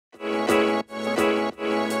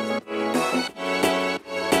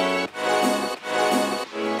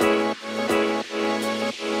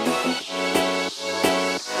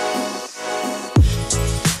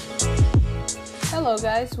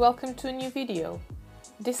guys, welcome to a new video.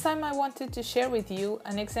 This time I wanted to share with you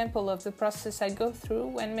an example of the process I go through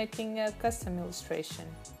when making a custom illustration.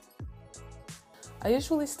 I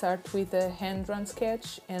usually start with a hand-drawn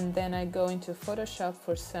sketch and then I go into Photoshop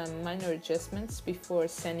for some minor adjustments before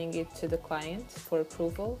sending it to the client for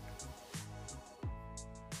approval.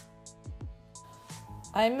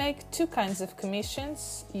 I make two kinds of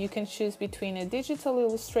commissions. You can choose between a digital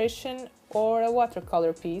illustration or a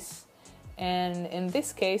watercolor piece. And in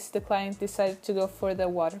this case, the client decided to go for the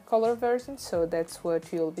watercolor version, so that's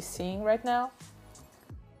what you'll be seeing right now.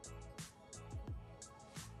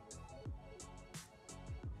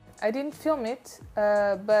 I didn't film it,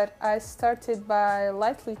 but I started by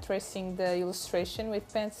lightly tracing the illustration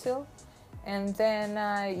with pencil, and then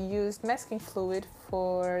I used masking fluid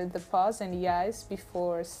for the paws and the eyes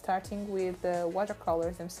before starting with the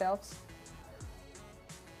watercolors themselves.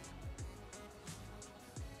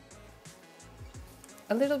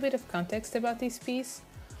 A little bit of context about this piece.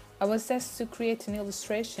 I was asked to create an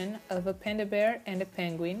illustration of a panda bear and a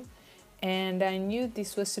penguin, and I knew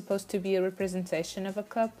this was supposed to be a representation of a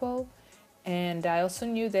couple, and I also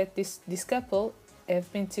knew that this couple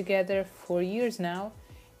have been together for years now,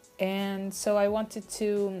 and so I wanted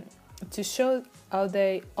to show how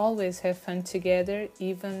they always have fun together,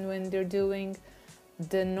 even when they're doing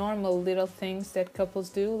the normal little things that couples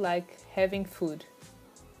do, like having food.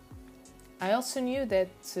 I also knew that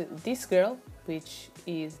this girl, which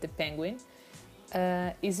is the penguin,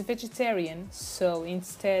 is a vegetarian, so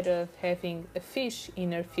instead of having a fish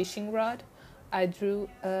in her fishing rod, I drew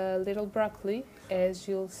a little broccoli, as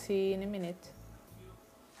you'll see in a minute.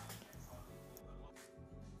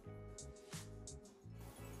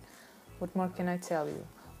 What more can I tell you?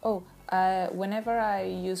 Oh, whenever I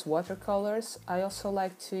use watercolors, I also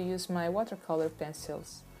like to use my watercolor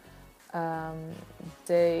pencils.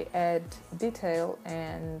 They add detail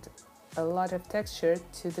and a lot of texture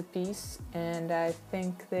to the piece, and I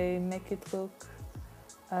think they make it look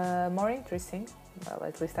more interesting. Well,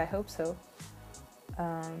 at least I hope so.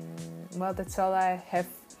 Well, that's all I have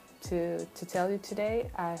to tell you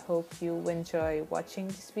today. I hope you enjoy watching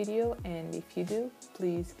this video, and if you do,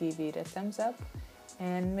 please give it a thumbs up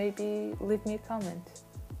and maybe leave me a comment.